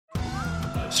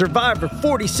Survivor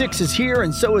 46 is here,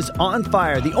 and so is On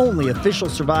Fire, the only official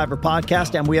Survivor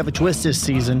podcast, and we have a twist this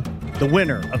season. The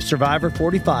winner of Survivor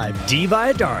 45, Dee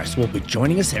Valladares, will be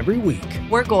joining us every week.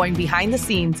 We're going behind the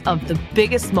scenes of the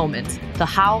biggest moments, the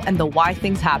how and the why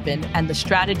things happen, and the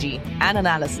strategy and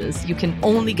analysis you can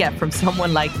only get from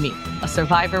someone like me, a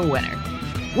Survivor winner.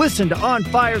 Listen to On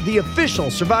Fire, the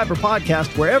official Survivor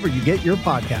podcast, wherever you get your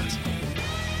podcasts.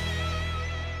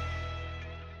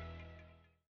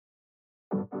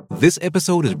 This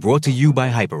episode is brought to you by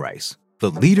Hyperice, the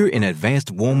leader in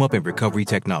advanced warm-up and recovery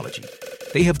technology.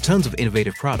 They have tons of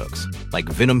innovative products, like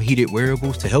Venom-heated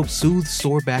wearables to help soothe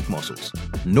sore back muscles,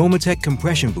 Normatec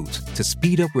compression boots to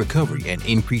speed up recovery and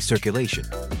increase circulation,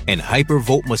 and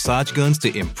Hypervolt massage guns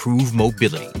to improve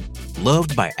mobility.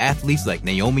 Loved by athletes like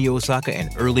Naomi Osaka and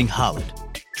Erling Haaland.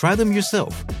 Try them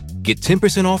yourself. Get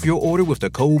 10% off your order with the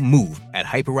code MOVE at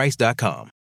Hyperice.com.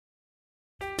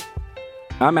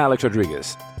 I'm Alex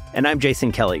Rodriguez. And I'm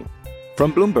Jason Kelly.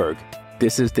 From Bloomberg,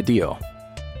 this is The Deal.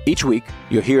 Each week,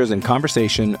 you'll hear us in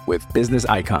conversation with business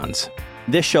icons.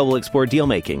 This show will explore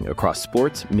deal-making across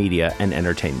sports, media, and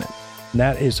entertainment.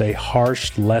 That is a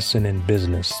harsh lesson in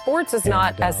business. Sports is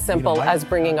not as simple as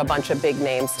bringing a bunch of big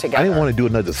names together. I didn't want to do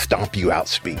another stomp you out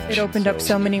speech. It opened up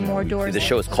so many more doors. The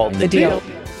show is called The Deal.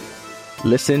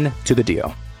 Listen to The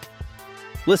Deal.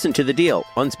 Listen to The Deal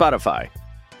on Spotify.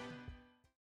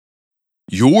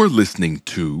 You're listening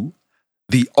to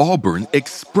the Auburn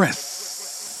Express.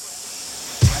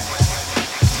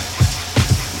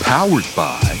 Powered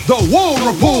by the War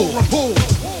Report.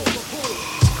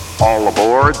 All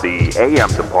aboard the AM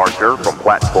departure from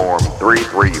platform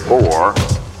 334,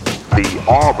 the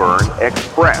Auburn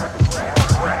Express.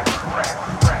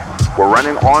 We're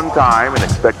running on time and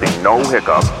expecting no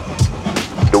hiccups.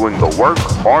 Doing the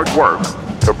hard work,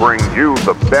 to bring you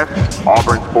the best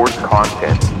Auburn sports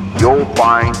content you'll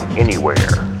find anywhere.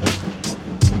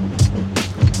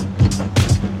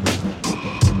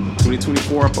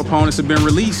 2024 opponents have been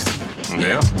released.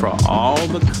 Yeah. For all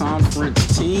the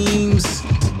conference teams.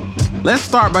 Let's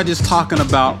start by just talking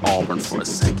about Auburn for a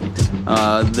second.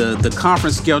 The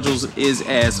conference schedules is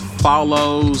as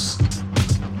follows.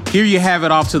 Here you have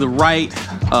it off to the right.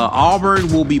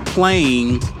 Auburn will be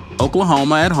playing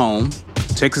Oklahoma at home,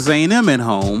 Texas A&M at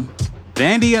home,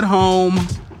 Vandy at home,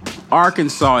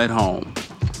 Arkansas at home.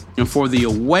 And for the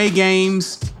away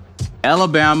games,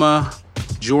 Alabama,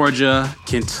 Georgia,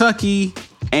 Kentucky,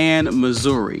 and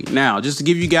Missouri. Now, just to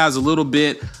give you guys a little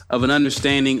bit of an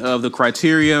understanding of the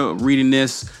criteria, reading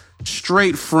this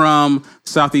straight from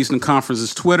Southeastern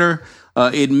Conference's Twitter,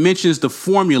 it mentions the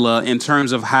formula in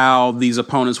terms of how these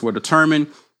opponents were determined.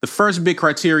 The first big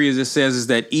criteria, as it says, is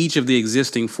that each of the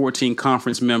existing 14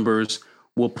 conference members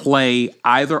will play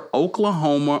either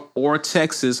Oklahoma or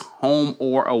Texas home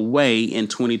or away in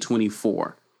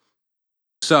 2024.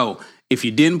 So if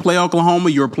you didn't play Oklahoma,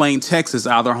 you're playing Texas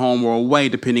either home or away,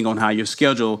 depending on how your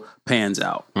schedule pans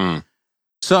out.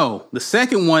 So the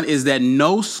second one is that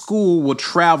no school will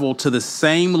travel to the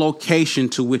same location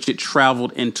to which it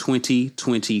traveled in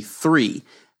 2023.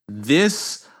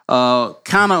 This kind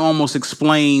of almost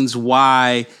explains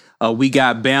why we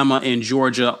got Bama and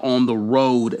Georgia on the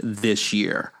road this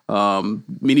year.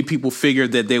 Many people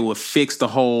figured that they would fix the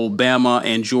whole Bama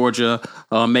and Georgia,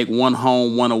 make one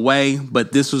home, one away,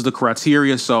 but this was the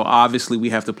criteria. So obviously we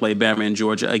have to play Bama and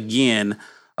Georgia again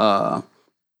on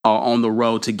the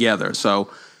road together.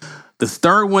 So the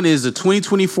third one is the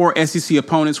 2024 SEC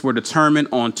opponents were determined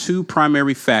on two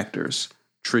primary factors: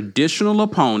 traditional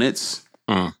opponents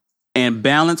and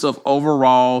balance of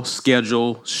overall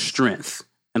schedule strength.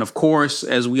 And of course,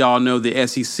 as we all know, the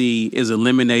SEC is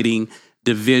eliminating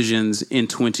divisions in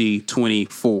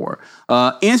 2024.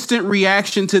 Instant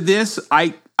reaction to this,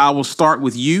 I will start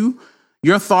with you.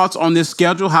 Your thoughts on this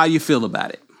schedule, how you feel about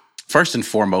it? First and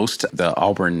foremost, the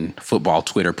Auburn football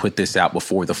Twitter put this out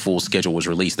before the full schedule was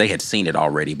released. They had seen it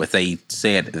already, but they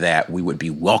said that we would be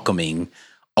welcoming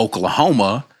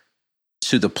Oklahoma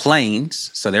to the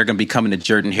Plains. So they're going to be coming to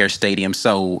Jordan-Hare Stadium.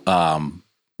 So,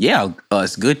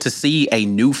 it's good to see a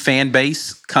new fan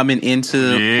base coming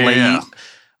into play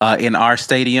in our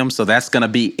stadium. So that's going to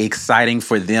be exciting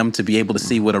for them to be able to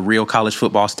see what a real college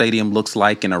football stadium looks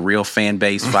like, and a real fan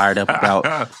base fired up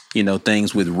about,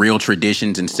 things with real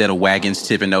traditions instead of wagons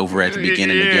tipping over at the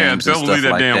beginning of games and stuff like that.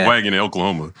 Don't leave that damn wagon in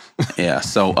Oklahoma.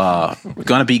 So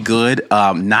going to be good.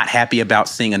 Not happy about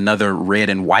seeing another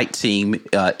red and white team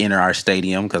enter our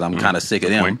stadium because I'm kind of sick of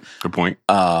them. Good point.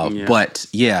 But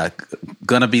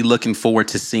going to be looking forward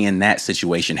to seeing that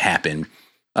situation happen.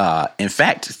 In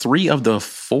fact, 3 of the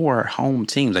 4 home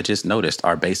teams I just noticed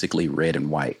are basically red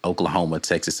and white. Oklahoma,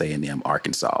 Texas A&M,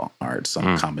 Arkansas are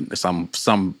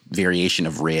some variation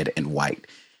of red and white.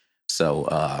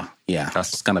 So,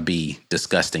 it's going to be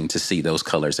disgusting to see those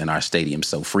colors in our stadium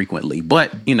so frequently.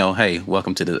 But, hey,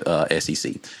 welcome to the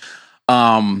SEC.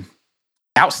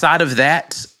 Outside of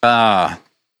that, Bama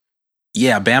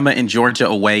and Georgia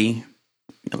away.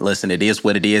 Listen, it is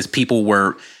what it is. People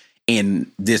were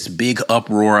in this big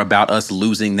uproar about us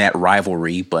losing that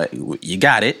rivalry, but you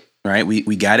got it, right?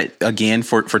 We got it again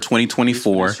for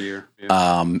 2024. This year.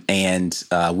 Yeah. And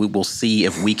we will see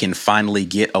if we can finally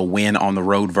get a win on the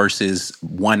road versus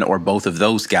one or both of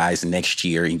those guys next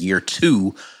year in year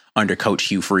 2 under Coach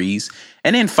Hugh Freeze.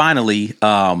 And then finally,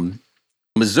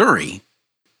 Missouri.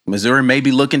 Missouri may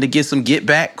be looking to get some get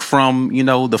back from,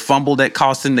 the fumble that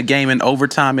cost them the game in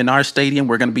overtime in our stadium.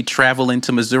 We're going to be traveling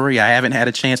to Missouri. I haven't had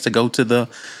a chance to go to the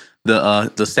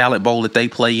Salad Bowl that they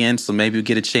play in, so maybe we'll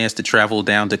get a chance to travel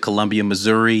down to Columbia,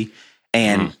 Missouri,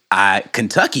 and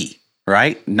Kentucky.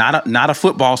 Right, not a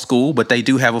football school, but they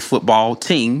do have a football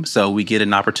team, so we get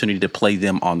an opportunity to play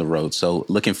them on the road. So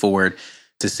looking forward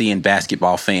to seeing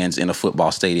basketball fans in a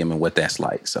football stadium and what that's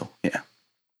like. So yeah.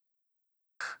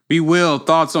 B. Will,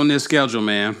 thoughts on this schedule,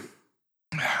 man?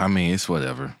 I mean, it's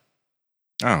whatever.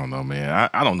 I don't know, man.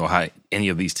 I don't know how any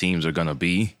of these teams are going to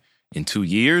be in 2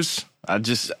 years.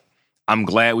 I'm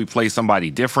glad we play somebody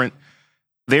different.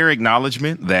 Their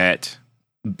acknowledgement that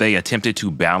they attempted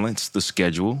to balance the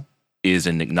schedule is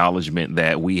an acknowledgement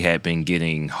that we had been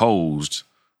getting hosed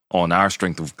on our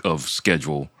strength of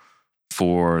schedule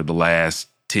for the last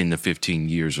 10 to 15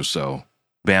 years or so.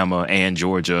 Bama and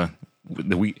Georgia.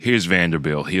 Here's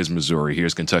Vanderbilt, here's Missouri,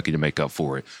 here's Kentucky to make up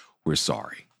for it. We're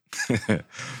sorry.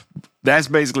 That's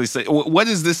basically what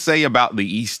does this say about the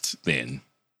East then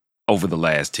over the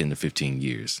last 10 to 15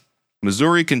 years?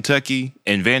 Missouri, Kentucky,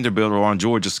 and Vanderbilt are on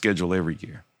Georgia's schedule every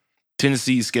year.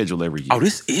 Tennessee's schedule every year. Oh,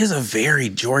 this is a very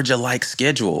Georgia-like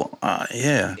schedule.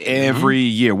 Every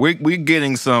year. We're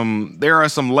getting there are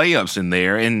some layups in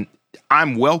there, and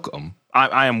I'm welcome.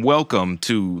 I am welcome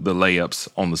to the layups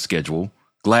on the schedule.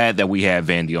 Glad that we have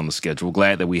Vandy on the schedule.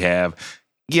 Glad that we have,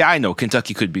 I know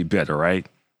Kentucky could be better, right?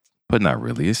 But not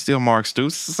really. It's still Mark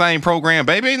Stoops. It's the same program,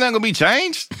 baby. Ain't nothing going to be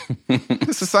changed.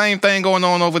 It's the same thing going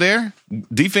on over there.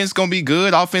 Defense going to be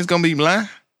good. Offense going to be blah.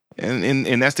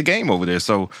 And that's the game over there.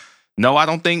 So, no, I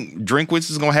don't think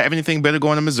Drinkwitz is going to have anything better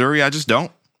going to Missouri. I just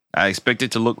don't. I expect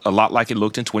it to look a lot like it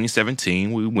looked in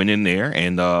 2017. We went in there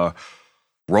and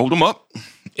rolled them up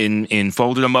and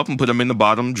folded them up and put them in the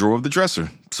bottom drawer of the dresser.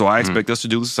 So I expect us to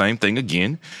do the same thing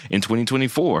again in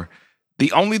 2024.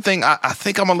 The only thing, I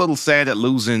think I'm a little sad at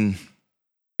losing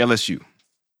LSU.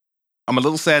 I'm a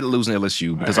little sad at losing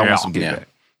LSU because I want some get back.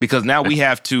 Because now we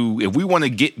have to, if we want to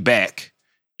get back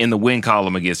in the win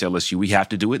column against LSU, we have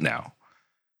to do it now.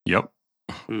 Yep.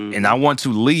 And I want to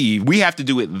leave. We have to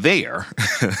do it there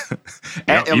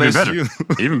at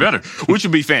LSU. Even better. Which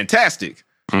would be fantastic.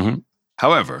 Mm-hmm.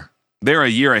 However, they're a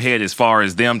year ahead as far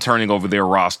as them turning over their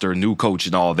roster, new coach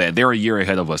and all that. They're a year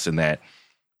ahead of us in that.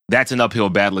 That's an uphill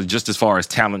battle just as far as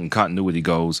talent and continuity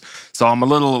goes. So I'm a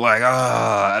little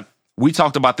like, we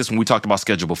talked about this when we talked about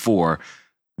schedule before.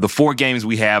 The 4 games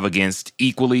we have against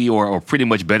equally or pretty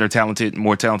much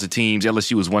more talented teams,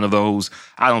 LSU is one of those.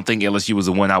 I don't think LSU is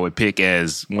the one I would pick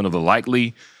as one of the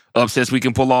likely upsets we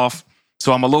can pull off.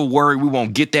 So I'm a little worried we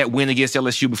won't get that win against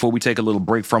LSU before we take a little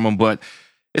break from them. But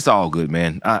it's all good,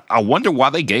 man. I wonder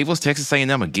why they gave us Texas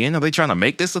A&M again. Are they trying to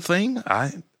make this a thing?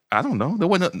 I don't know.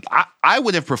 I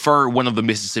would have preferred one of the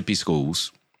Mississippi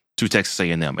schools to Texas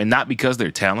A&M, and not because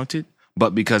they're talented,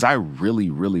 but because I really,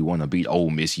 really want to beat Ole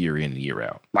Miss year in and year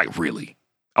out. Like, really.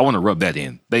 I want to rub that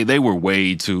in. They were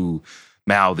way too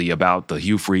mouthy about the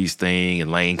Hugh Freeze thing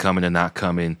and Lane coming and not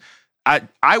coming.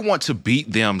 I want to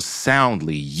beat them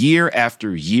soundly year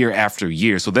after year after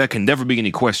year, so there can never be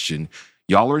any question.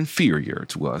 Y'all are inferior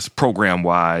to us,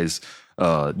 program-wise,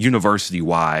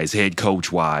 university-wise, head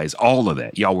coach-wise, all of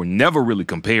that. Y'all were never really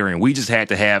comparing. We just had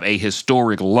to have a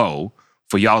historic low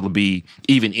for y'all to be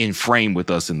even in frame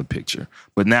with us in the picture.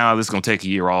 But now this is going to take a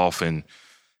year off, and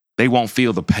they won't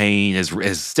feel the pain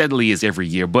as steadily as every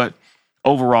year. But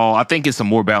overall, I think it's a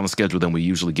more balanced schedule than we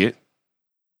usually get.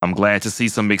 I'm glad to see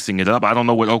some mixing it up. I don't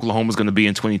know what Oklahoma's going to be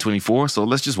in 2024, so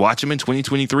let's just watch them in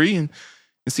 2023 and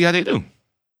see how they do.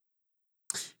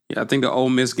 Yeah, I think the Ole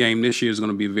Miss game this year is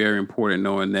going to be very important,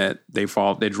 knowing that they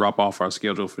drop off our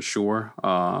schedule for sure.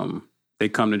 They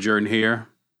come to Jordan-Hare.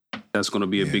 That's going to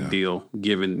be a big deal,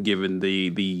 given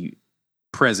the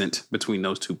present between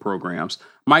those two programs.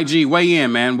 Mike G, weigh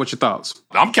in, man. What's your thoughts?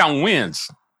 I'm counting wins,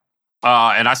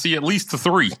 and I see at least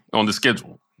 3 on the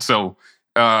schedule. So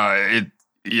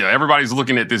everybody's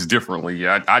looking at this differently.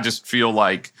 I just feel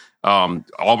like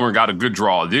Auburn got a good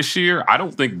draw this year. I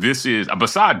don't think this is,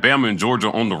 beside Bama and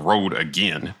Georgia on the road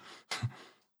again,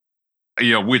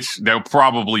 which they'll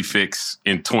probably fix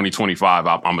in 2025,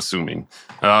 I'm assuming.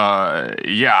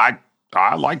 I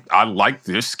like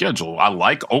this schedule. I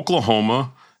like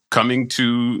Oklahoma coming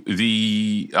to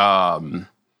Jordan-Hare.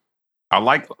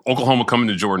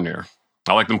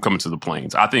 I like them coming to the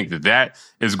Plains. I think that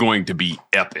is going to be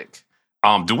epic.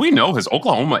 Do we know, has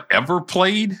Oklahoma ever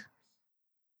played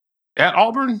at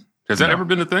Auburn? Has that ever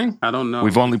been a thing? I don't know.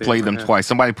 We've only played them twice.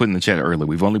 Somebody put in the chat earlier,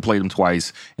 we've only played them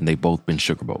twice, and they've both been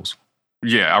Sugar Bowls.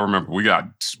 Yeah, I remember. We got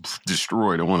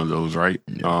destroyed at one of those, right?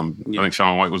 Yeah. I think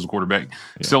Shaun White was the quarterback.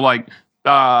 Yeah. So, I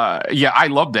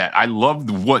love that. I love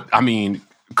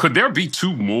could there be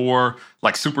two more,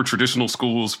 super traditional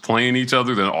schools playing each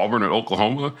other than Auburn and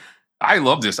Oklahoma? I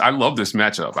love this. I love this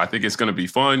matchup. I think it's going to be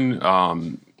fun.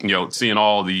 Seeing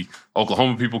all the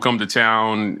Oklahoma people come to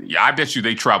town. Yeah, I bet you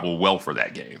they travel well for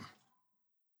that game.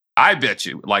 I bet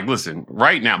you. Listen,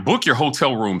 right now, book your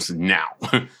hotel rooms now,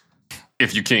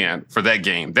 if you can, for that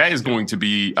game. That is going to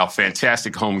be a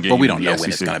fantastic home game. But we don't know when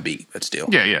it's going to be, but still.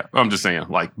 Yeah. I'm just saying,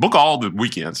 book all the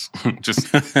weekends.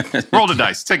 Just roll the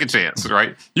dice. Take a chance,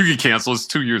 right? You can cancel. It's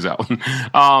 2 years out.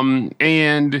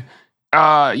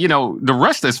 The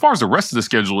rest, as far as the rest of the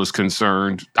schedule is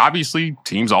concerned, obviously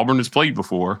teams Auburn has played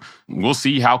before. We'll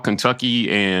see how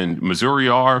Kentucky and Missouri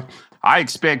are. I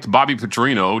expect Bobby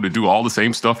Petrino to do all the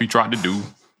same stuff he tried to do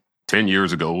 10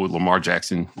 years ago with Lamar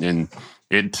Jackson and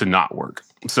it to not work.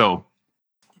 So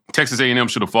Texas A&M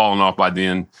should have fallen off by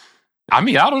then. I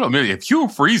don't know. Maybe if Hugh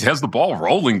Freeze has the ball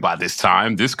rolling by this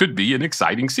time, this could be an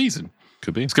exciting season.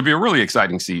 Could be. This could be a really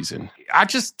exciting season. I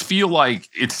just feel like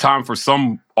it's time for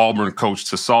some Auburn coach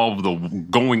to solve the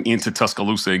going into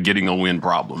Tuscaloosa and getting a win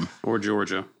problem. Or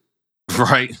Georgia.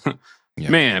 Right? Yeah.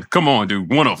 Man, come on,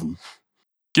 dude. One of them.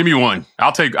 Give me one.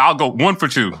 I'll go 1 for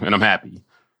 2, and I'm happy.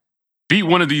 Beat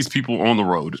one of these people on the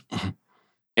road.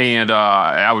 And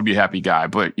I would be a happy guy.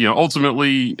 But,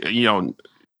 ultimately,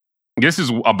 this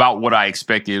is about what I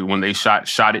expected when they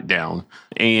shot it down.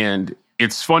 And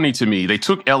it's funny to me. They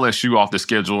took LSU off the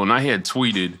schedule, and I had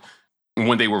tweeted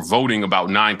when they were voting about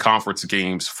 9 conference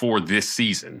games for this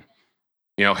season.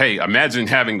 Hey, imagine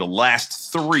having the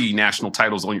last 3 national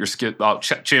titles on your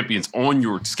champions on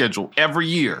your schedule every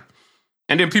year.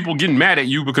 And then people getting mad at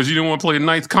you because you didn't want to play a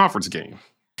 9th conference game.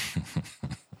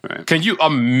 Right. Can you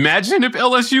imagine if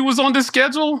LSU was on the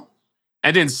schedule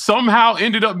and then somehow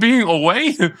ended up being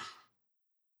away?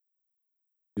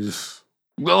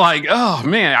 Oh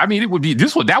man, it would be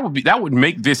that would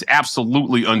make this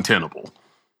absolutely untenable.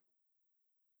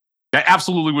 That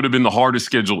absolutely would have been the hardest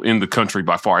schedule in the country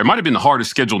by far. It might have been the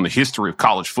hardest schedule in the history of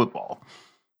college football.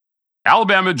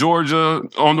 Alabama, Georgia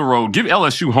on the road, give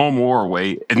LSU home or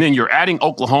away, and then you're adding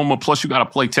Oklahoma, plus you got to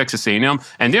play Texas A&M.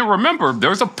 And then remember,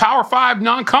 there's a Power 5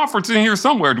 non-conference in here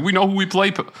somewhere. Do we know who we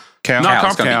play? Cal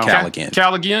again.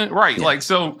 Cal again? Right. Yeah.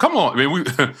 So come on. They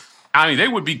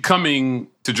would be coming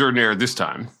to Jordan-Hare this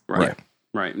time. Right.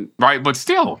 But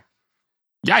still,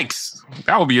 yikes.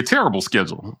 That would be a terrible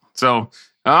schedule. So,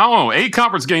 I don't know. 8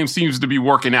 conference games seems to be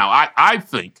working out. I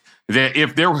think that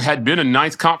if there had been a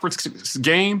 9th conference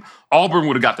game, Auburn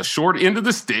would have got the short end of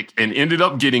the stick and ended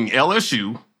up getting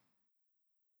LSU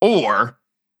or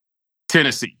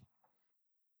Tennessee.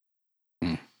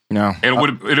 No. And it would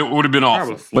have been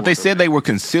awful. But they said they were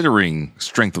considering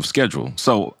strength of schedule.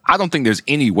 So I don't think there's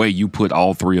any way you put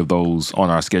all 3 of those on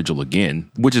our schedule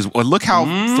again, which is, look how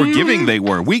forgiving they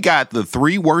were. We got the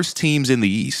 3 worst teams in the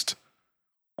East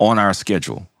on our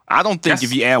schedule. I don't think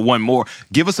if you add one more,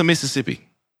 give us a Mississippi.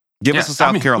 Give us a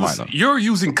South Carolina. Listen, you're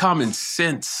using common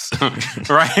sense,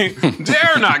 right?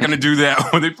 They're not going to do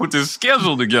that when they put this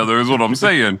schedule together, is what I'm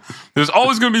saying. There's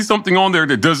always going to be something on there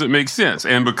that doesn't make sense.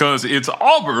 And because it's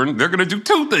Auburn, they're going to do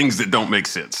 2 things that don't make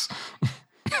sense.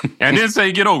 And then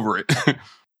say, get over it.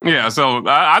 Yeah, so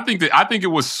I think it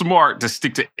was smart to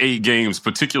stick to 8 games,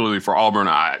 particularly for Auburn.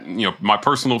 My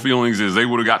personal feelings is they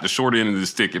would have got the short end of the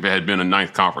stick if it had been a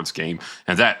 9th conference game,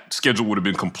 and that schedule would have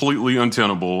been completely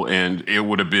untenable, and it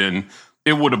would have been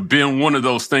one of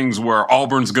those things where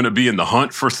Auburn's going to be in the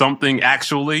hunt for something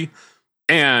actually,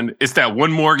 and it's that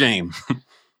one more game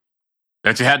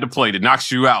that you had to play that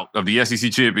knocks you out of the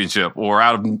SEC championship or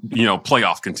out of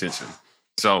playoff contention.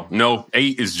 So, no,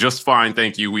 8 is just fine,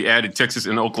 thank you. We added Texas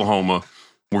and Oklahoma.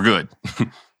 We're good.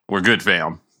 We're good,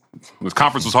 fam. The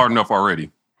conference was hard enough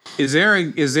already. Is there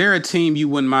a team you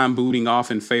wouldn't mind booting off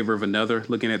in favor of another,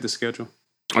 looking at the schedule?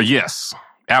 Yes,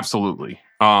 absolutely.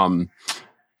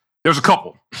 There's a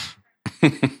couple.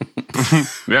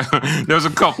 There's a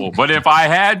couple. But if I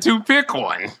had to pick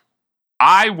one,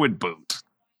 I would boot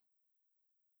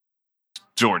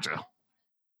Georgia.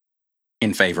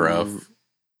 In favor of?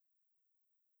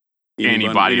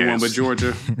 Anybody anyone else. but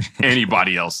Georgia.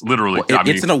 Anybody else. Literally. Well,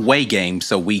 it's an away game,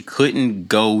 so we couldn't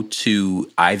go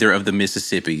to either of the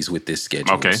Mississippis with this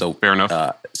schedule. Okay, so fair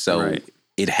enough.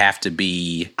 It'd have to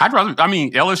be...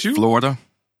 LSU? Florida.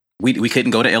 We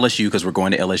couldn't go to LSU because we're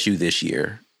going to LSU this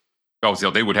year. Oh, so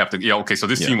they would have to... Yeah, okay, so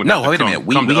this team would No, have to wait a minute.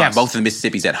 We come to have us. both of the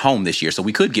Mississippis at home this year, so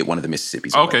we could get one of the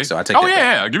Mississippis away. Okay. So I take that back.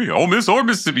 Yeah. Give me Ole Miss or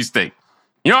Mississippi State.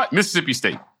 You know what? Mississippi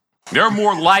State. They're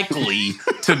more likely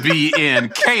to be in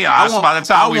chaos by the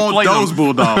time we play them. I want those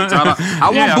Bulldogs. I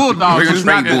want Bulldogs. We're going to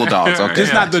trade Bulldogs. Okay.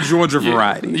 Just not the Georgia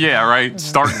variety. Yeah, right.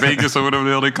 Stark Vegas or whatever the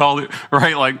hell they call it.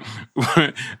 Right? Like,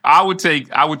 I would take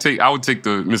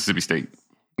the Mississippi State.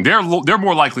 They're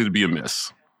more likely to be a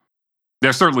miss.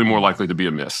 They're certainly more likely to be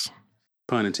a miss.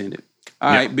 Pun intended.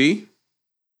 All right, B.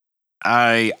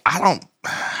 I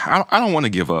don't want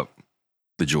to give up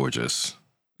the Georgias.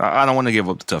 I don't want to give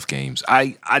up the tough games.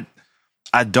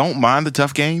 I don't mind the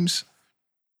tough games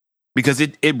because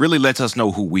it really lets us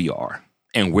know who we are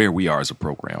and where we are as a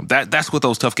program. That's what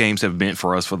those tough games have meant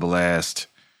for us for the last,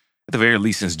 at the very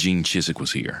least, since Gene Chizik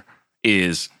was here,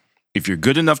 is if you're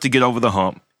good enough to get over the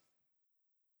hump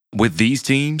with these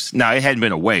teams. Now, it hadn't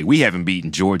been away. We haven't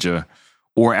beaten Georgia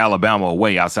or Alabama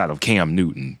away outside of Cam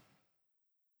Newton.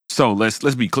 So let's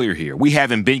be clear here. We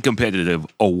haven't been competitive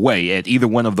away at either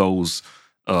one of those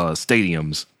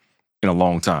stadiums in a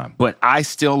long time. But I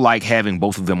still like having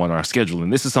both of them on our schedule.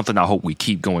 And this is something I hope we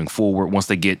keep going forward once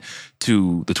they get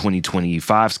to the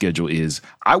 2025 schedule is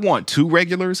I want 2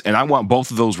 regulars, and I want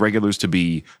both of those regulars to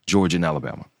be Georgia and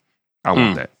Alabama. I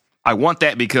want that. I want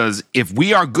that because if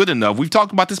we are good enough, we've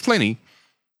talked about this plenty,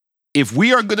 if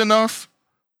we are good enough,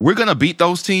 we're going to beat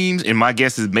those teams, and my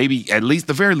guess is maybe at least,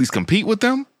 the very least, compete with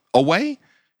them away,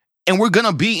 and we're going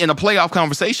to be in a playoff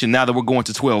conversation now that we're going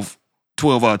to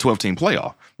 12-team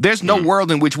playoff. There's no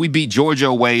world in which we beat Georgia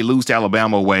away, lose to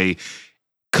Alabama away,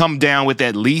 come down with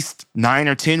at least 9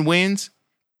 or 10 wins,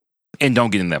 and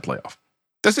don't get in that playoff.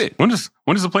 That's it. When does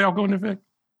the playoff go into effect?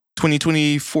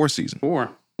 2024 season. 4.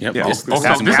 Yep. Yeah. This is the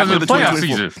playoff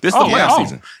season. This is the playoff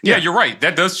season. Yeah, you're right.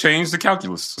 That does change the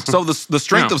calculus. So the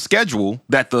strength of schedule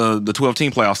that the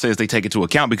 12-team playoff says they take into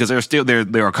account because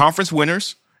there are conference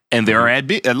winners and there are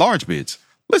at large bids.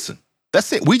 Listen,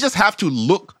 that's it. We just have to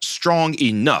look strong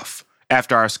enough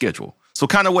after our schedule. So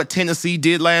kind of what Tennessee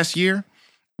did last year,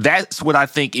 that's what I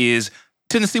think is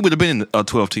Tennessee would have been in a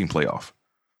 12-team playoff.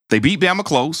 They beat Bama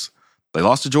close. They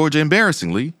lost to Georgia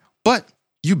embarrassingly, but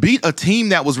you beat a team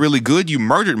that was really good. You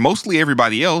murdered mostly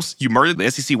everybody else. You murdered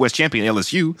the SEC West champion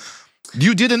LSU.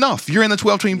 You did enough. You're in the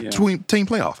 12-team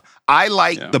playoff. I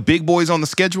like the big boys on the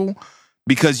schedule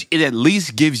because it at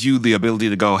least gives you the ability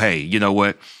to go, hey, you know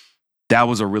what? That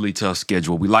was a really tough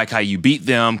schedule. We like how you beat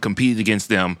them, competed against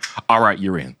them. All right,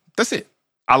 you're in. That's it.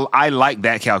 I like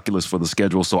that calculus for the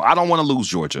schedule, so I don't want to lose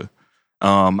Georgia.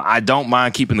 I don't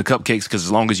mind keeping the cupcakes because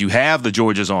as long as you have the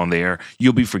Georgias on there,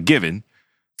 you'll be forgiven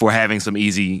for having some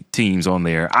easy teams on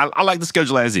there. I like the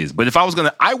schedule as is. But if I was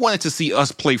I wanted to see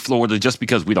us play Florida just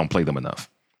because we don't play them enough.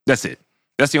 That's it.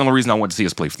 That's the only reason I want to see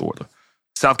us play Florida.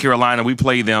 South Carolina, we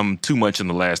played them too much in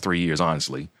the last 3 years,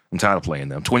 honestly. I'm tired of playing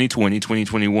them. 2020,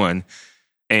 2021,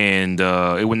 and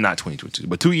it was not 2022,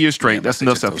 but 2 years straight. That's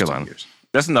enough, South Carolina.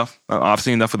 That's enough. I've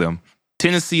seen enough of them.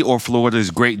 Tennessee or Florida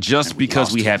is great just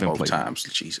because we haven't played times.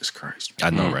 Jesus Christ. I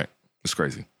know, right? It's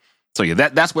crazy. So yeah,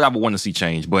 that's what I would want to see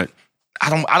change, but I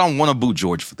don't want to boot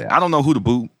Georgia for that. I don't know who to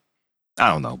boot. I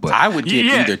don't know, but I would get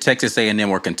either Texas A&M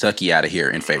or Kentucky out of here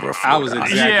in favor of Florida.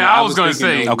 I was going to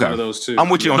say okay. One of those two. I'm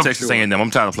with you on Texas A&M.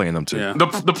 I'm tired of playing them too. Yeah. The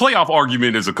playoff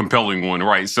argument is a compelling one,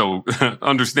 right? So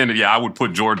understand it. Yeah, I would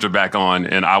put Georgia back on,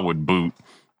 and I would boot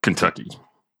Kentucky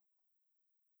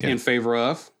in favor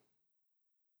of.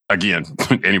 Again,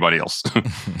 anybody else?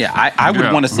 Yeah, I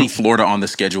would want to see Florida on the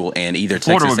schedule, and either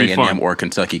Texas A&M or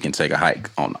Kentucky can take a hike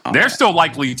on They're that. still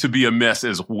likely to be a mess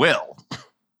as well.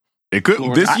 It could.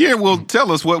 Florida. This year will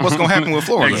tell us what's going to happen with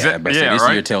Florida. This year is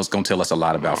going to tell us a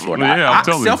lot about Florida. Yeah,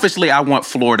 selfishly, I want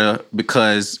Florida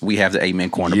because we have the Amen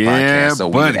Corner podcast, so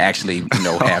we would actually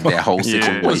have that whole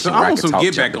situation. So I want some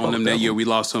get back on them that year. We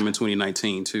lost them in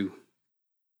 2019 too.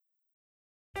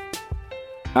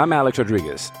 I'm Alex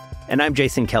Rodriguez. And I'm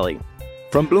Jason Kelly.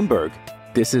 From Bloomberg,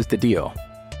 this is The Deal.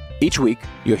 Each week,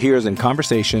 you'll hear us in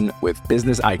conversation with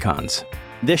business icons.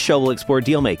 This show will explore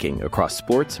deal-making across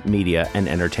sports, media, and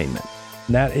entertainment.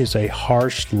 That is a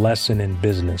harsh lesson in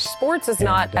business. Sports is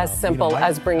not as simple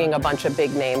as bringing a bunch of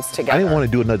big names together. I didn't want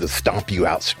to do another stomp you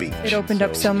out speech. It opened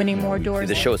up so many more doors.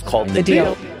 The show is called The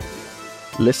Deal.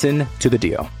 Listen to The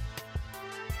Deal.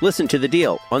 Listen to The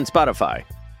Deal on Spotify.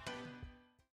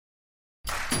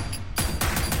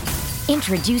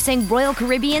 Introducing Royal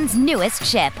Caribbean's newest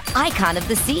ship, Icon of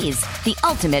the Seas, the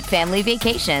ultimate family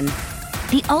vacation.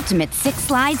 The ultimate 6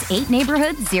 slides, 8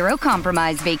 neighborhoods, 0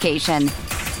 compromise vacation.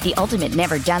 The ultimate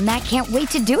never done that, can't wait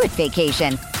to do it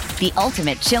vacation. The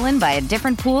ultimate chillin' by a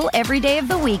different pool every day of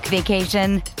the week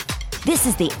vacation. This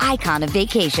is the Icon of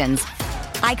Vacations.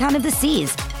 Icon of the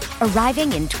Seas,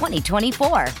 arriving in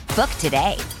 2024. Book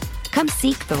today. Come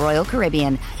seek the Royal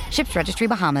Caribbean. Ships Registry,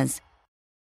 Bahamas.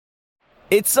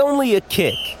 It's only a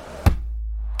kick.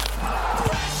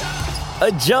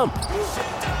 A jump.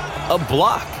 A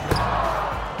block.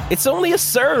 It's only a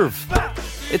serve.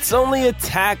 It's only a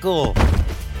tackle.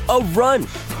 A run.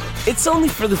 It's only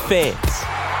for the fans.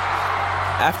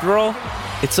 After all,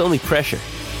 it's only pressure.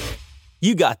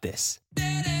 You got this.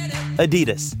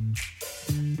 Adidas.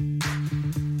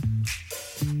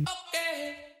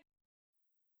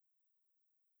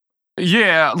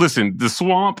 Yeah, listen, the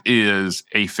Swamp is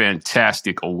a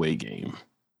fantastic away game.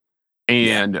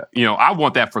 And, I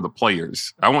want that for the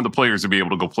players. I want the players to be able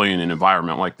to go play in an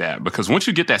environment like that. Because once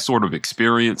you get that sort of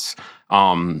experience,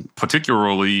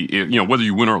 particularly, whether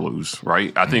you win or lose,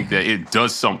 right? I think that it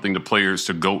does something to players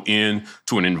to go in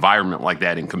to an environment like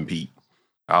that and compete.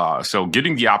 So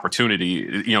getting the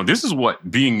opportunity, this is what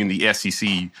being in the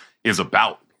SEC is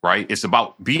about, right? It's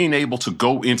about being able to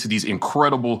go into these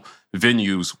incredible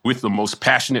venues with the most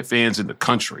passionate fans in the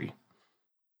country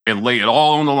and lay it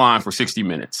all on the line for 60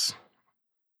 minutes.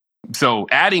 So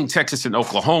adding Texas and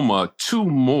Oklahoma, 2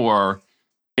 more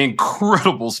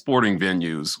incredible sporting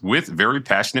venues with very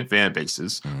passionate fan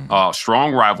bases,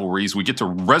 strong rivalries. We get to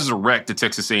resurrect the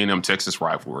Texas A&M-Texas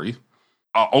rivalry.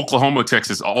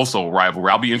 Oklahoma-Texas also a rivalry.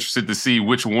 I'll be interested to see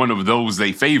which one of those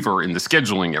they favor in the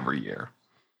scheduling every year.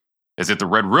 Is it the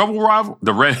Red River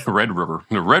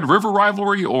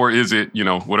rivalry, or is it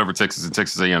whatever Texas and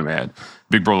Texas A&M had,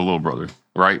 big brother, little brother,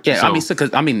 right? Yeah,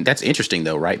 that's interesting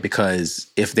though, right?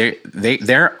 Because if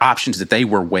their options that they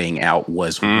were weighing out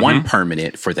was 1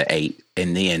 permanent for the 8,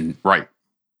 and then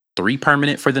 3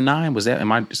 permanent for the 9.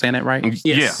 Am I saying that right? Yes.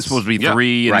 Yeah, it's supposed to be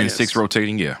 3 and then 6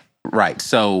 rotating. Yeah, right.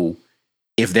 So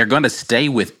if they're going to stay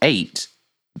with 8,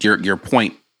 your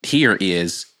point here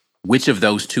is, which of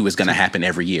those 2 is going to happen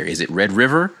every year? Is it Red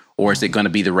River, or is it going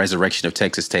to be the resurrection of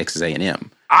Texas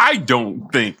A&M? I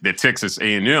don't think that Texas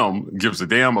A&M gives a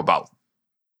damn about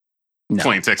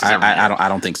playing Texas every year. I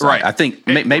don't think so. Right. I think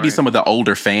maybe some of the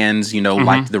older fans,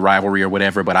 liked the rivalry or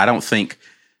whatever, but I don't think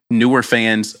newer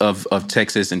fans of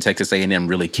Texas and Texas A&M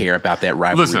really care about that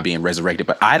rivalry being resurrected.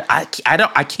 But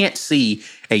I can't see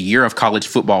a year of college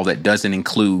football that doesn't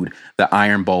include the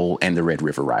Iron Bowl and the Red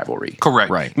River rivalry. Correct.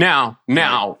 Right. Now,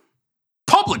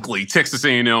 publicly, Texas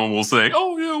A&M will say,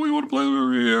 "Oh yeah, we want to play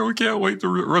every year. We can't wait to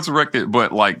resurrect it."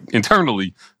 But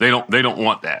internally, they don't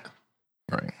want that.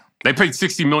 Right. They paid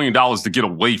 $60 million to get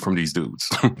away from these dudes.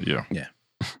 Yeah.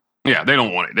 Yeah, they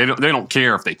don't want it. They don't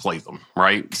care if they play them,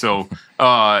 right? So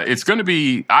it's going to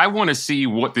be. I want to see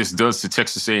what this does to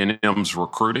Texas A&M's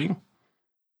recruiting.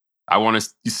 I want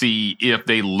to see if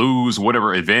they lose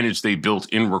whatever advantage they built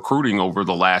in recruiting over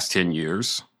the last 10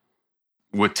 years.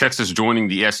 With Texas joining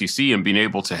the SEC and being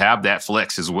able to have that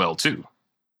flex as well, too.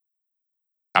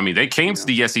 I mean, they came to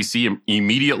the SEC and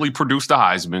immediately produced a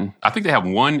Heisman. I think they have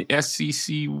 1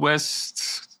 SEC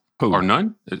West or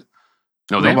none.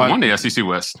 No, they won the SEC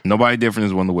West. Nobody different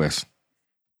has won the West.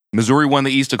 Missouri won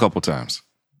the East a couple times,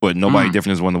 but nobody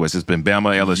different has won the West. It's been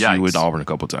Bama, LSU, and Auburn a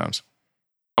couple times.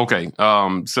 Okay,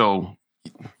 so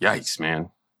yikes, man.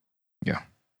 Yeah.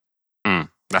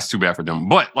 That's too bad for them.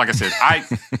 But like I said,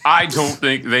 I don't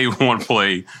think they want to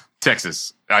play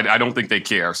Texas. I don't think they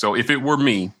care. So if it were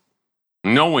me,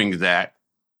 knowing that,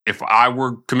 if I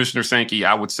were Commissioner Sankey,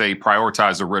 I would say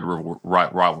prioritize the Red River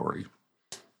rivalry.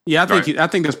 Yeah, I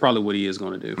think that's probably what he is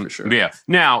going to do for sure. Yeah.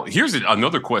 Now, here's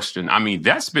another question. I mean,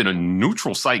 that's been a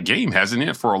neutral site game, hasn't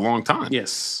it, for a long time?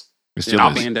 Yes. It still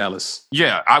is. In Dallas.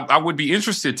 Yeah, I would be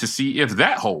interested to see if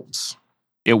that holds.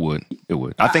 It would.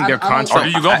 I think their contract. Or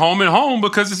do you go home and home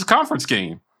because it's a conference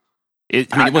game?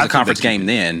 It was a conference game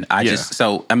then. I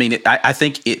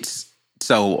think it's.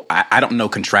 So I don't know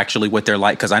contractually what they're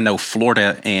like, because I know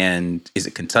Florida and is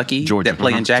it Kentucky Georgia, that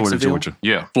play in Jacksonville?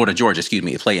 Florida, Georgia. Excuse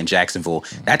me, play in Jacksonville.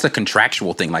 That's a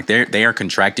contractual thing. Like they are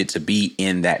contracted to be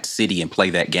in that city and play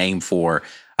that game for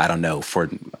I don't know, for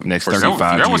next for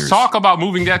 35 years. There was talk about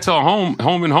moving that to a home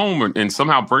and home, and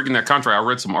somehow breaking that contract. I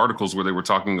read some articles where they were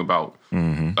talking about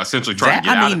essentially trying to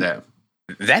get out of that.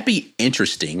 That'd be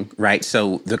interesting, right?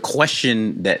 So the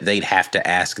question that they'd have to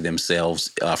ask themselves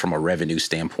from a revenue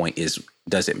standpoint is,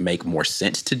 does it make more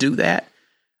sense to do that?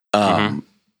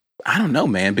 I don't know,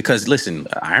 man, because listen,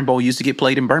 Iron Bowl used to get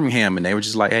played in Birmingham, and they were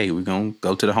just like, hey, we're going to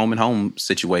go to the home and home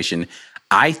situation.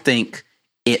 I think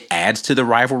it adds to the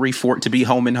rivalry for it to be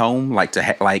home and home. Like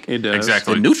it does.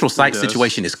 Exactly. The neutral site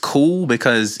situation is cool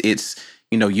because it's,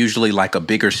 usually like a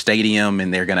bigger stadium,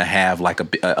 and they're going to have like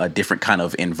a different kind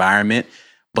of environment.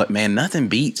 But man, nothing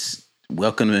beats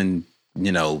welcoming,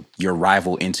 your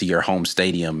rival into your home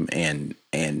stadium and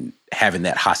having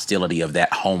that hostility of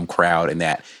that home crowd and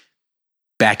that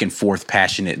back and forth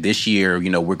passionate. This year,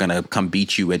 we're going to come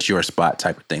beat you at your spot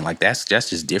type of thing. Like that's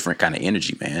just different kind of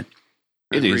energy, man.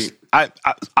 It is. I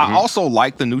also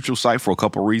like the neutral site for a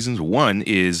couple reasons. One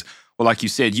is, well, like you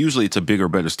said, usually it's a bigger,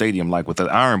 better stadium. Like with the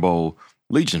Iron Bowl,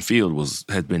 Legion Field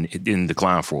had been in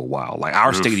decline for a while. Like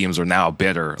our stadiums are now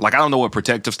better. Like I don't know what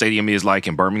Protective Stadium is like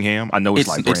in Birmingham. I know it's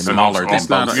like it's smaller. It's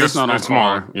not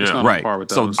smaller. Yeah,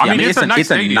 right. So I mean, it's a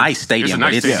nice stadium,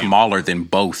 but it's stadium. smaller than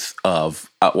both of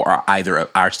or either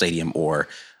our stadium or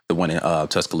the one in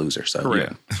Tuscaloosa. So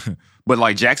correct. Yeah. But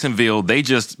like Jacksonville, they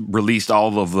just released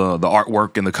all of the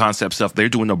artwork and the concept stuff. They're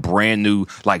doing a brand new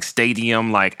like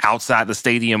stadium, like outside the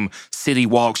stadium, city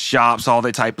walks, shops, all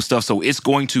that type of stuff. So it's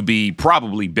going to be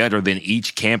probably better than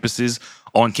each campus's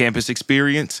on-campus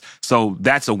experience. So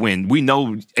that's a win. We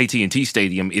know AT&T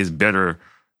Stadium is better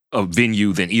a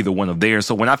venue than either one of theirs.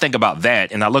 So when I think about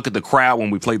that, and I look at the crowd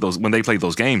when they play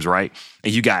those games, right,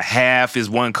 and you got half is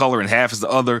one color and half is the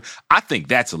other, I think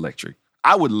that's electric.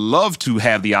 I would love to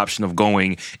have the option of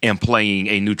going and playing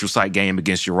a neutral site game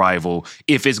against your rival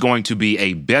if it's going to be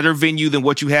a better venue than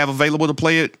what you have available to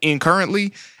play it in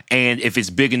currently, and if it's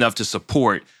big enough to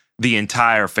support the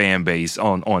entire fan base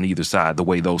on either side, the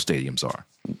way those stadiums are.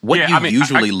 What you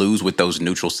usually lose with those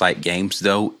neutral site games,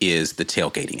 though, is the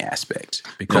tailgating aspect.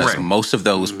 Because most of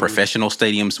those professional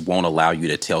stadiums won't allow you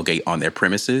to tailgate on their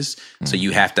premises. So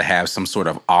you have to have some sort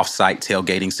of off-site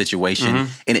tailgating situation.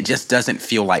 And it just doesn't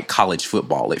feel like college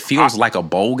football. It feels like a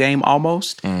bowl game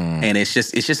almost. And it's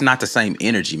just not the same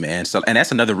energy, man. So, and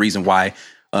that's another reason why,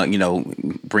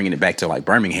 bringing it back to like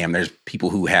Birmingham, there's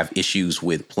people who have issues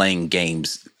with playing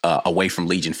games away from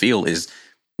Legion Field is,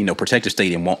 Protective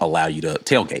Stadium won't allow you to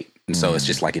tailgate. And so it's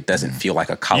just like it doesn't feel like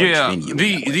a college venue.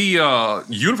 The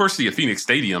University of Phoenix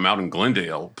Stadium out in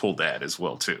Glendale pulled that as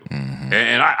well, too.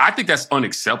 And I think that's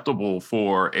unacceptable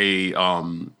for a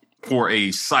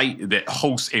site that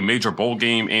hosts a major bowl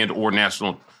game and or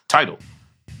national title.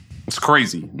 It's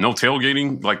crazy. No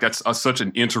tailgating. Like that's such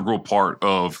an integral part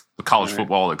of the college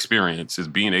football experience is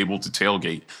being able to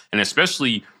tailgate. And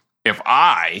especially if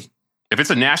it's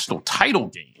a national title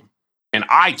game, and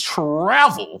I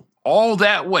travel all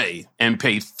that way and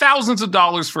pay thousands of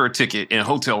dollars for a ticket and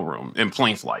hotel room and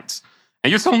plane flights,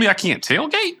 and you're telling me I can't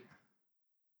tailgate?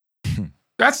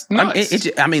 That's nuts.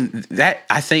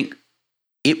 I think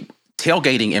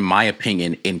tailgating, in my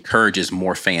opinion, encourages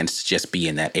more fans to just be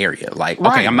in that area. Like,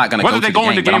 okay, I'm not going to go to the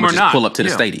game, but I'm going to just pull up to the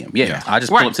stadium. I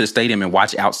just pull up to the stadium and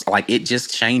watch out. Like, it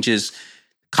just changes.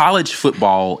 College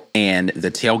football and the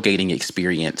tailgating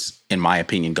experience, in my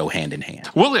opinion, go hand in hand.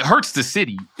 Well, it hurts the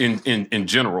city in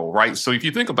general, right? So if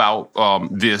you think about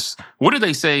this, what did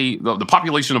they say? The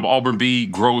population of Auburn B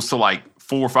grows to like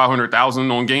 400,000 or 500,000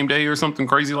 on game day or something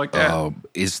crazy like that.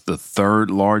 It's the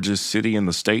third largest city in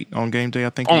the state on game day, I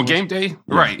think. On game day? Yeah.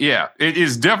 Right, yeah. It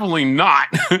is definitely not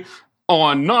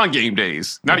on non-game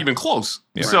days. Not even close.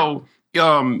 Yeah. So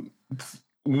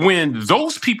when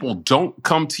those people don't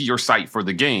come to your site for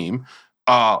the game,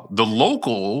 the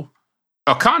local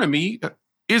economy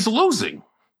is losing.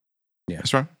 Yeah,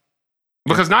 that's right.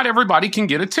 Because not everybody can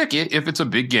get a ticket if it's a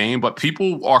big game, but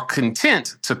people are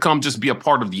content to come just be a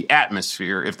part of the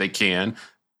atmosphere if they can,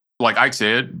 like I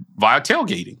said, via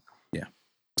tailgating. Yeah.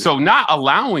 So not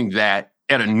allowing that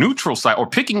at a neutral site or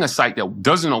picking a site that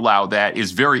doesn't allow that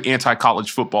is very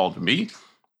anti-college football to me.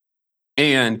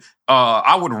 And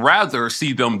I would rather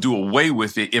see them do away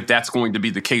with it if that's going to be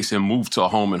the case and move to a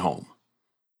home and home.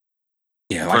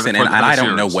 Yeah, like I said, and I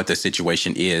don't know what the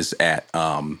situation is at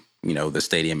the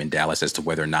stadium in Dallas as to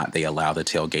whether or not they allow the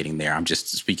tailgating there. I'm just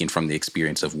speaking from the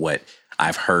experience of what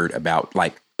I've heard about,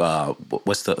 like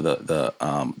what's the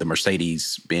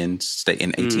Mercedes-Benz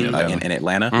in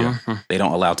Atlanta? Mm-hmm. They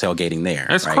don't allow tailgating there.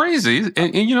 That's crazy.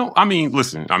 And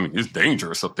listen, it's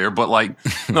dangerous up there, but like,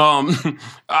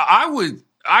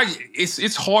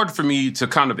 it's hard for me to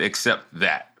kind of accept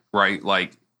that, right?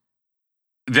 Like,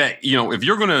 that, if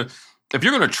you're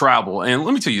gonna travel, and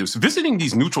let me tell you this, visiting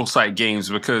these neutral site games,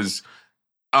 because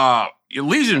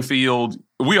Legion Field,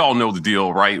 we all know the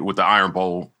deal, right, with the Iron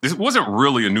Bowl. This wasn't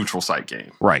really a neutral site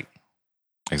game. Right.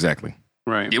 Exactly.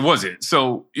 Right. It wasn't.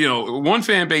 So, one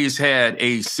fan base had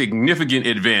a significant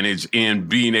advantage in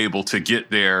being able to get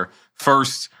there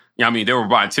first. I mean, they were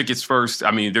buying tickets first.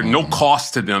 I mean, there's no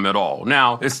cost to them at all.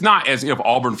 Now, it's not as if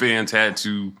Auburn fans had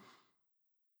to,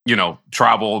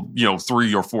 travel,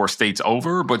 3 or 4 states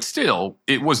over, but still,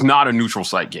 it was not a neutral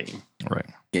site game. Right.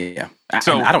 Yeah.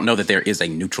 So I don't know that there is a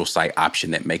neutral site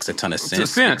option that makes a ton of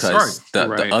sense. Because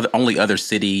the only other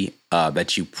city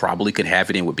that you probably could have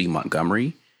it in would be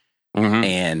Montgomery. Mm-hmm.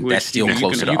 And that's still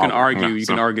closer to Auburn. You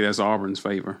can argue that's Auburn's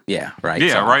favor. Yeah, right.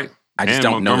 Yeah, right. I just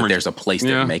don't know that there's a place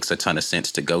that makes a ton of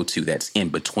sense to go to that's in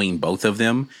between both of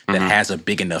them that has a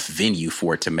big enough venue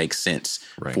for it to make sense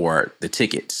for the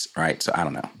tickets, right? So I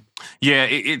don't know. Yeah,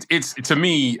 it's to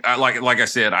me, like I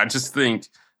said, I just think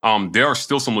there are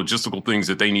still some logistical things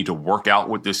that they need to work out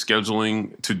with this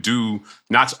scheduling to do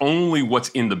not only what's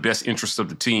in the best interest of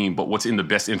the team, but what's in the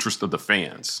best interest of the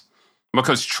fans.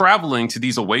 Because traveling to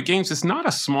these away games is not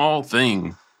a small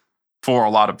thing for a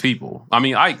lot of people. I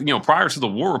mean, prior to the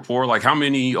War Report, like how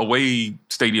many away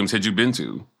stadiums had you been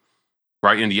to,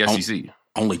 right, in the SEC?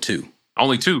 Only 2.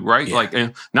 Only 2, right? Yeah. Like,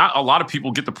 and not a lot of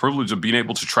people get the privilege of being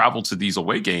able to travel to these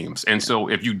away games. And so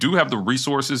if you do have the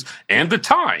resources and the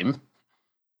time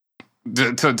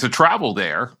to travel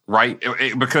there, right,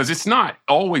 because it's not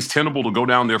always tenable to go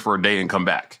down there for a day and come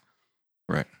back.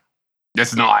 Right.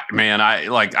 It's not, man. I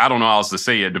don't know how else to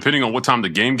say it. Depending on what time the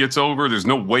game gets over, there's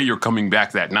no way you're coming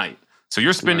back that night. So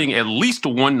you're spending at least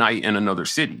one night in another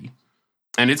city.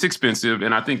 And it's expensive.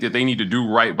 And I think that they need to do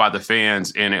right by the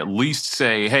fans and at least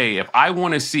say, hey, if I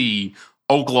want to see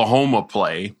Oklahoma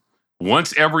play,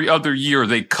 once every other year,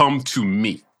 they come to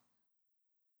me.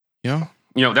 Yeah.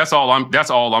 That's all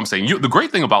I'm saying. The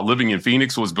great thing about living in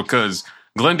Phoenix was because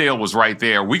Glendale was right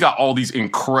there. We got all these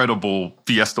incredible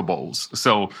Fiesta Bowls.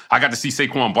 So I got to see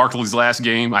Saquon Barkley's last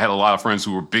game. I had a lot of friends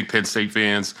who were big Penn State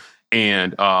fans,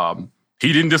 and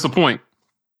he didn't disappoint.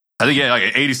 I think he had like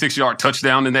an 86-yard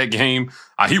touchdown in that game.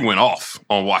 He went off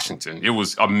on Washington. It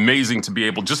was amazing to be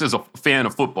able, just as a fan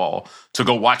of football, to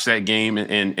go watch that game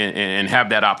and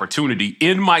have that opportunity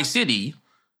in my city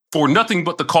for nothing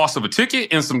but the cost of a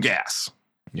ticket and some gas.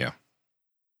 Yeah.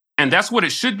 And that's what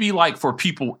it should be like for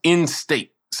people in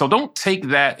state. So don't take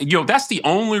that. That's the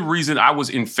only reason I was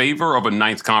in favor of a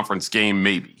 9th conference game,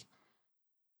 maybe.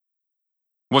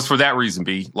 Was for that reason,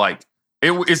 B. Like,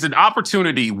 it's an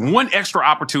opportunity, one extra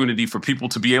opportunity for people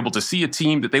to be able to see a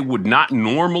team that they would not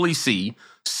normally see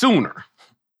sooner.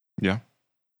 Yeah.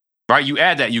 Right? You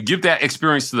add that. You give that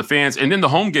experience to the fans, and then the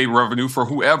home game revenue for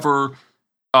whoever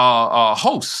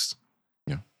hosts.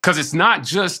 Because it's not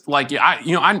just like,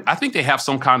 I think they have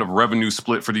some kind of revenue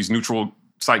split for these neutral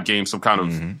site games, some kind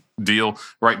of deal,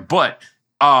 right? But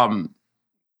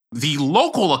the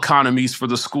local economies for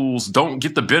the schools don't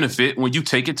get the benefit when you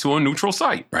take it to a neutral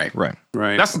site. Right.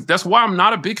 That's why I'm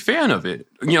not a big fan of it.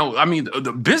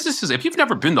 The businesses, if you've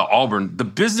never been to Auburn, the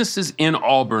businesses in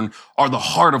Auburn are the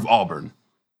heart of Auburn.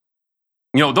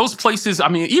 Those places,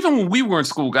 even when we were in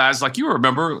school, guys, like you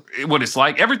remember what it's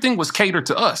like. Everything was catered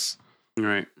to us.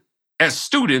 Right. As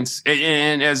students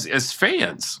and as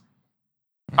fans.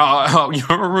 You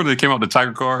remember when they came out with the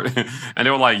Tiger card and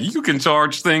they were like, you can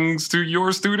charge things to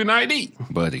your student ID.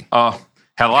 Buddy.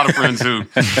 Had a lot of friends who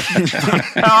failed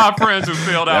out that of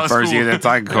school. That first year that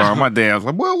Tiger card, my dad was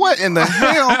like, well, what in the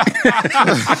hell?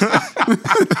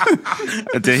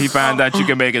 Until he found out you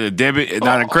can make it a debit and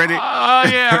not a credit.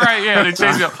 Yeah, right, yeah. They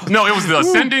changed it. No, it was the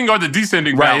ascending or the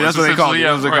descending balance. Right, that's what they called it.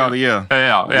 Yeah, that's what they called it, yeah.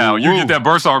 Yeah. You get that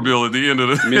bursar bill at the end of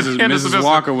the Mrs.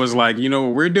 Walker was like, you know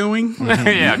what we're doing?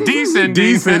 Yeah, descending.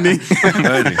 Here's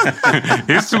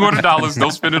 $200.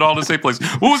 Don't spend it all in the same place.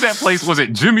 What was that place? Was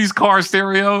it Jimmy's Car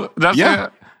Stereo? That's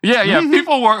it? Yeah.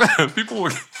 Mm-hmm. People were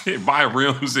buying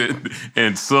rims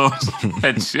and subs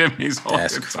at Jimmy's on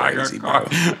That's the Tiger crazy, car.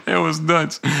 It was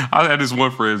nuts. I had this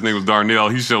one friend, his name was Darnell.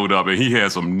 He showed up and he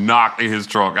had some knock in his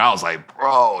trunk. I was like,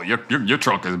 bro, your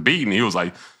trunk is beaten. He was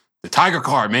like, the Tiger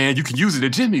car, man, you can use it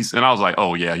at Jimmy's. And I was like,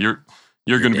 oh yeah, you're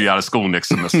going to be out of school next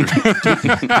semester. You're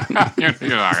not going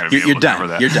to be able to cover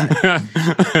that. You're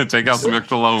done. Take out some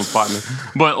extra loans, partner.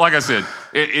 But like I said,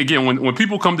 again, when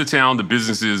people come to town, the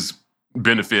businesses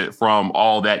benefit from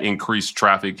all that increased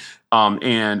traffic.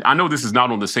 And I know this is not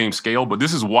on the same scale, but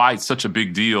this is why it's such a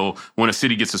big deal when a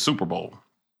city gets a Super Bowl.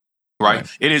 Right?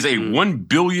 It is a $1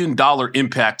 billion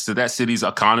impact to that city's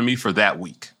economy for that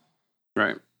week.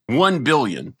 Right. $1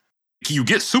 billion. You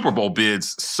get Super Bowl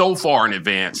bids so far in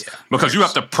advance because you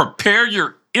have to prepare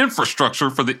your infrastructure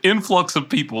for the influx of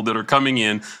people that are coming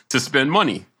in to spend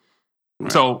money.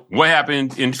 Right. So what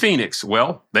happened in Phoenix?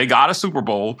 Well, they got a Super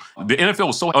Bowl. The NFL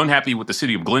was so unhappy with the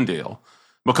city of Glendale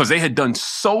because they had done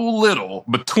so little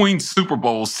between Super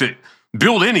Bowls to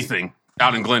build anything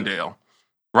out in Glendale,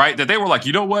 right? That they were like,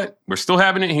 you know what? We're still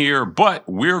having it here, but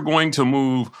we're going to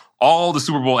move all the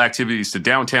Super Bowl activities to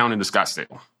downtown into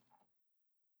Scottsdale.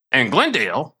 And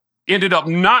Glendale ended up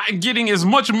not getting as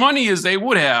much money as they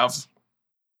would have.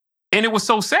 And it was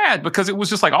so sad because it was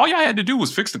just like all y'all had to do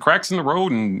was fix the cracks in the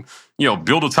road and,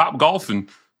 build a Topgolf and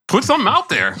put something out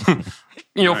there,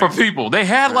 for people. They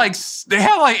had like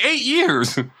 8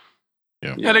 years.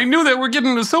 Yeah, they knew that we're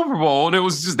getting the Super Bowl, and it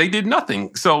was just they did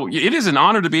nothing. So it is an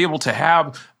honor to be able to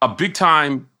have a big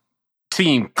time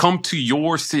team come to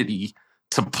your city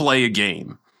to play a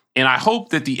game. And I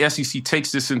hope that the SEC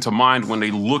takes this into mind when they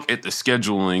look at the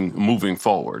scheduling moving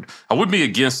forward. I wouldn't be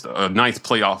against a ninth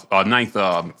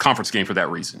conference game for that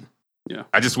reason. Yeah,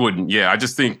 I just wouldn't. Yeah, I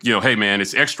just think, hey, man,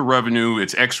 it's extra revenue,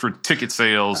 it's extra ticket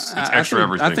sales, it's extra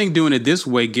everything. I think doing it this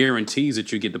way guarantees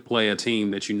that you get to play a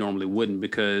team that you normally wouldn't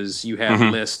because you have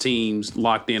less teams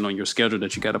locked in on your schedule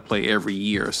that you got to play every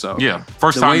year. So yeah,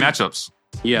 first time matchups.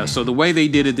 Yeah, so the way they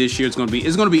did it this year, it's going to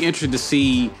be interesting to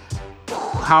see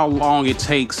how long it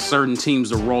takes certain teams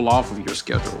to roll off of your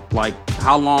schedule. Like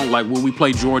how long, like when we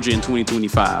play Georgia in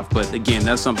 2025. But again,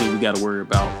 that's something we got to worry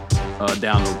about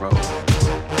down the road.